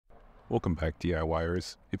Welcome back,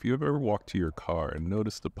 DIYers. If you have ever walked to your car and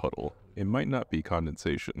noticed a puddle, it might not be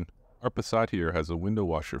condensation. Our Passat here has a window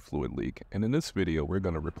washer fluid leak, and in this video we're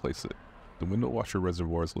going to replace it. The window washer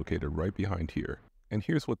reservoir is located right behind here, and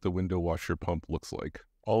here's what the window washer pump looks like.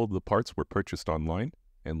 All of the parts were purchased online,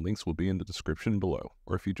 and links will be in the description below.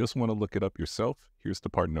 Or if you just want to look it up yourself, here's the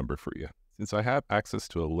part number for you. Since I have access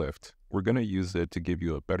to a lift, we're going to use it to give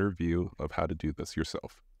you a better view of how to do this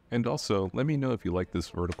yourself. And also, let me know if you like this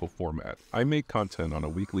vertical format. I make content on a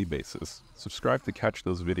weekly basis. Subscribe to catch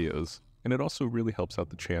those videos, and it also really helps out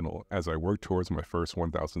the channel as I work towards my first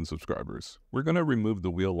 1,000 subscribers. We're going to remove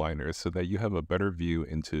the wheel liners so that you have a better view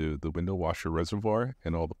into the window washer reservoir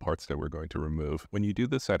and all the parts that we're going to remove. When you do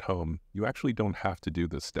this at home, you actually don't have to do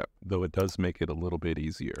this step, though it does make it a little bit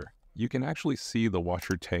easier. You can actually see the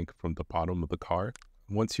washer tank from the bottom of the car.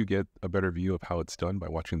 Once you get a better view of how it's done by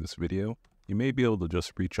watching this video, you may be able to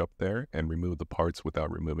just reach up there and remove the parts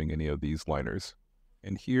without removing any of these liners.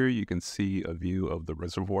 And here you can see a view of the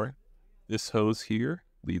reservoir. This hose here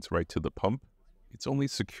leads right to the pump. It's only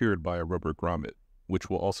secured by a rubber grommet, which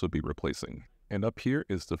we'll also be replacing. And up here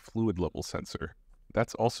is the fluid level sensor.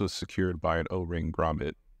 That's also secured by an O-ring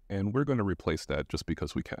grommet, and we're going to replace that just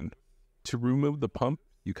because we can. To remove the pump,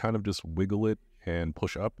 you kind of just wiggle it and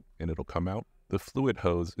push up and it'll come out. The fluid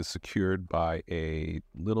hose is secured by a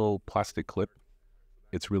little plastic clip.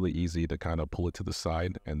 It's really easy to kind of pull it to the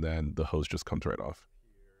side and then the hose just comes right off.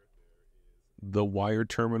 The wire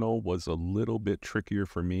terminal was a little bit trickier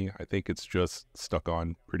for me. I think it's just stuck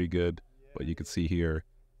on pretty good, but you can see here,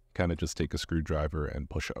 kind of just take a screwdriver and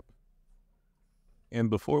push up. And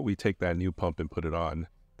before we take that new pump and put it on,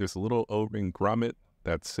 there's a little O-ring grommet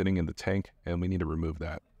that's sitting in the tank and we need to remove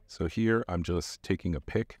that. So here I'm just taking a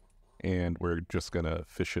pick and we're just going to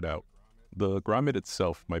fish it out. The grommet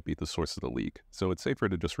itself might be the source of the leak, so it's safer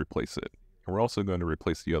to just replace it. And we're also going to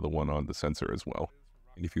replace the other one on the sensor as well.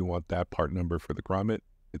 And if you want that part number for the grommet,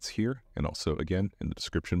 it's here and also again in the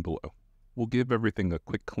description below. We'll give everything a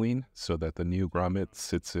quick clean so that the new grommet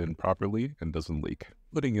sits in properly and doesn't leak.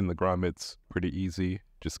 Putting in the grommet's pretty easy.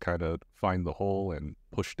 Just kind of find the hole and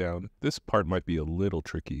push down. This part might be a little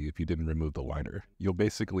tricky if you didn't remove the liner. You'll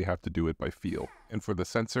basically have to do it by feel. And for the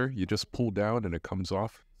sensor, you just pull down and it comes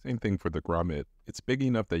off. Same thing for the grommet. It's big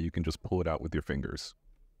enough that you can just pull it out with your fingers.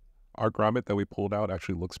 Our grommet that we pulled out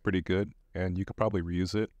actually looks pretty good and you could probably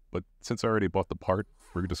reuse it. But since I already bought the part,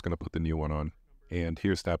 we're just going to put the new one on. And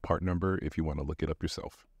here's that part number if you want to look it up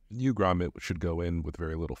yourself. The new grommet should go in with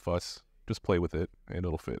very little fuss. Just play with it and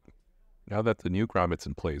it'll fit. Now that the new grommet's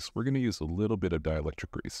in place, we're going to use a little bit of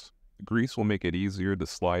dielectric grease. The grease will make it easier to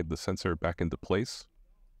slide the sensor back into place.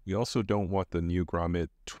 We also don't want the new grommet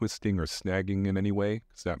twisting or snagging in any way,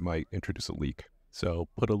 because that might introduce a leak. So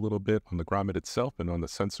put a little bit on the grommet itself and on the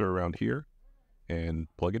sensor around here, and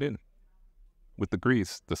plug it in. With the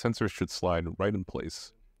grease, the sensor should slide right in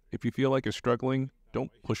place. If you feel like you're struggling,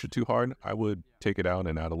 don't push it too hard. I would take it out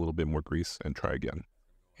and add a little bit more grease and try again.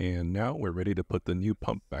 And now we're ready to put the new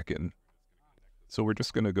pump back in. So we're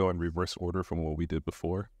just going to go in reverse order from what we did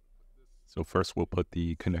before. So first we'll put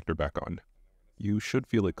the connector back on. You should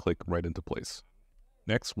feel it click right into place.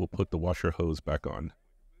 Next we'll put the washer hose back on.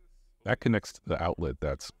 That connects to the outlet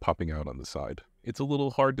that's popping out on the side. It's a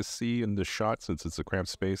little hard to see in this shot since it's a cramped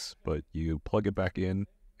space, but you plug it back in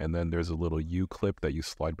and then there's a little U-clip that you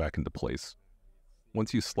slide back into place.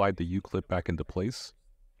 Once you slide the U-clip back into place,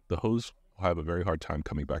 the hose will have a very hard time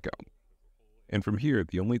coming back out. And from here,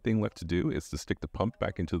 the only thing left to do is to stick the pump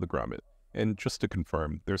back into the grommet. And just to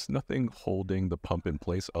confirm, there's nothing holding the pump in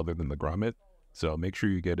place other than the grommet, so make sure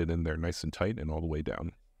you get it in there nice and tight and all the way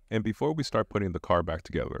down. And before we start putting the car back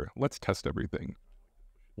together, let's test everything.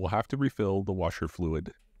 We'll have to refill the washer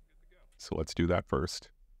fluid, so let's do that first.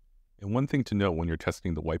 And one thing to note when you're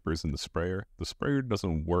testing the wipers and the sprayer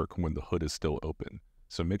doesn't work when the hood is still open,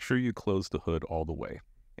 so make sure you close the hood all the way.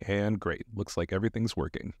 And great, looks like everything's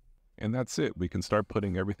working. And that's it. We can start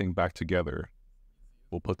putting everything back together.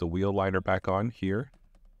 We'll put the wheel liner back on here.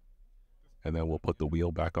 And then we'll put the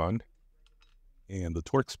wheel back on. And the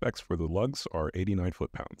torque specs for the lugs are 89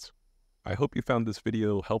 foot-pounds. I hope you found this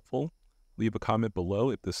video helpful. Leave a comment below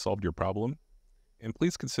if this solved your problem. And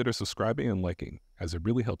please consider subscribing and liking, as it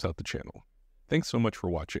really helps out the channel. Thanks so much for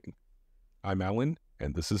watching. I'm Alan,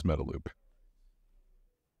 and this is Metaloop.